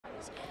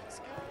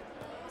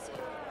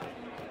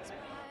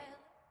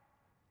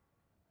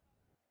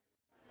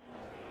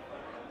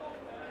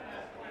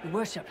Your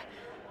worship,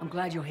 I'm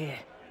glad you're here.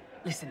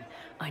 Listen,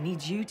 I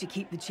need you to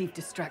keep the chief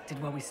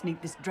distracted while we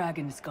sneak this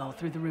dragon skull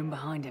through the room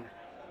behind him.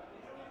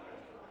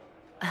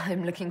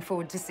 I'm looking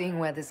forward to seeing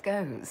where this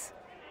goes.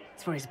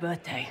 It's for his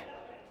birthday.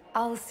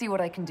 I'll see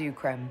what I can do,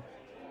 Krem.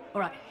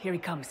 All right, here he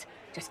comes.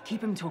 Just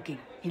keep him talking.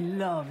 He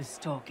loves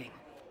talking.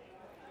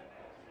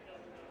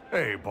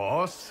 Hey,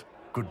 boss.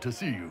 Good to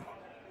see you.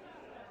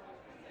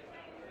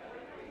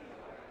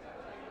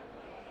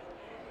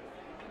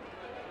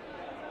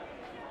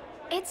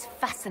 It's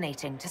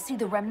fascinating to see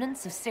the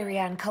remnants of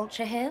Syrian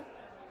culture here.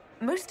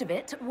 Most of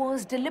it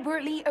was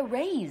deliberately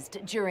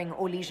erased during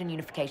Orlesian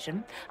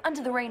unification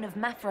under the reign of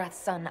Mafrath's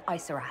son,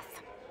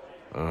 Isarath.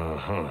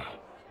 Uh-huh.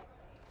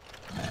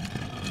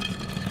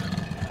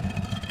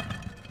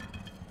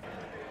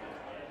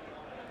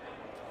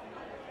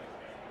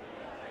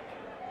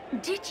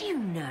 Did you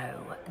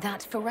know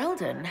that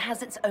Ferelden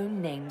has its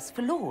own names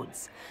for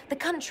lords? The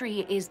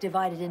country is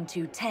divided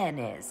into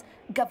Ternes,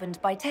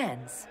 governed by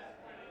Terns.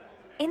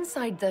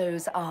 Inside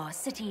those are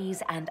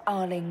cities and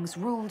Arlings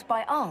ruled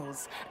by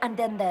Arls, and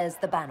then there's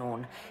the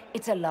Banorn.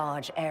 It's a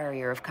large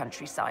area of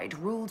countryside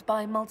ruled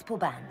by multiple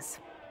bands.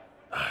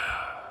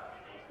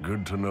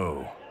 Good to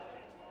know.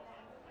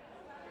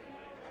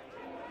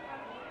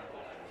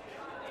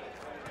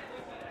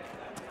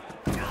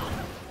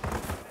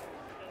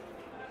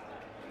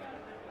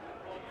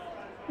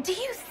 Do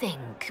you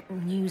think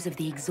news of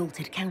the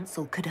Exalted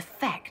Council could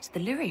affect the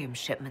lyrium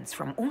shipments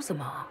from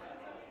Orzammar?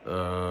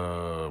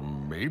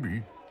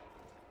 Maybe.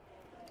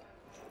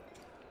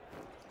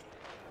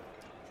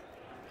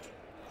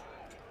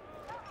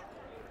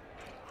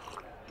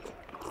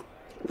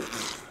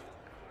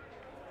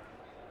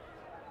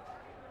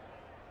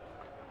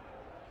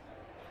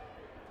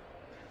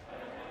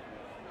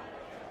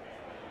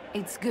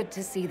 It's good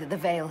to see that the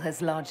Veil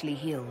has largely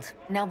healed,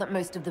 now that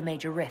most of the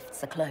major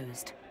rifts are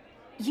closed.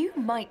 You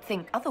might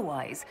think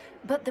otherwise,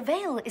 but the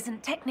Veil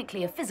isn't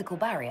technically a physical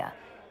barrier.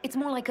 It's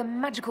more like a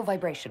magical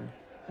vibration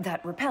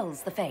that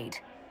repels the Fade.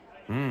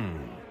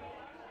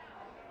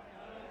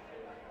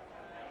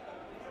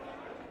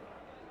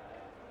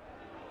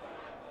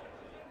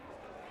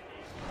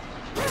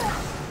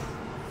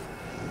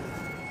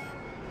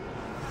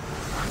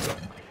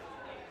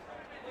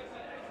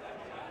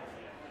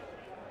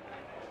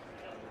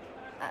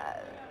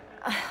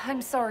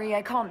 I'm sorry,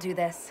 I can't do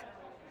this.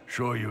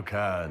 Sure you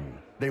can.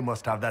 They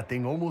must have that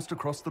thing almost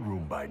across the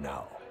room by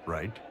now,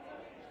 right?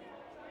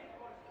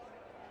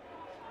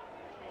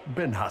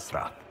 Ben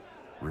Hasrath,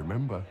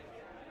 remember?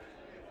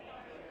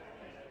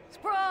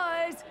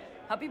 Surprise!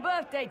 Happy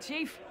birthday,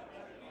 Chief!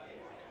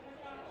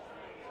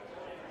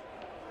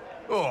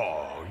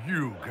 Oh,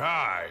 you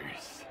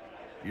guys.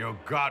 You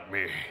got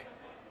me.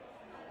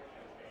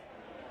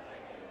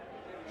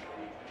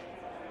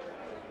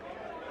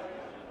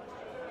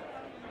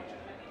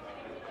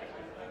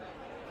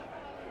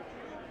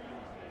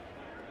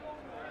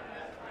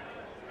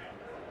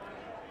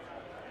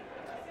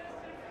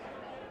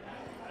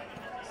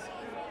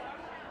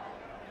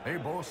 Hey,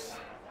 boss.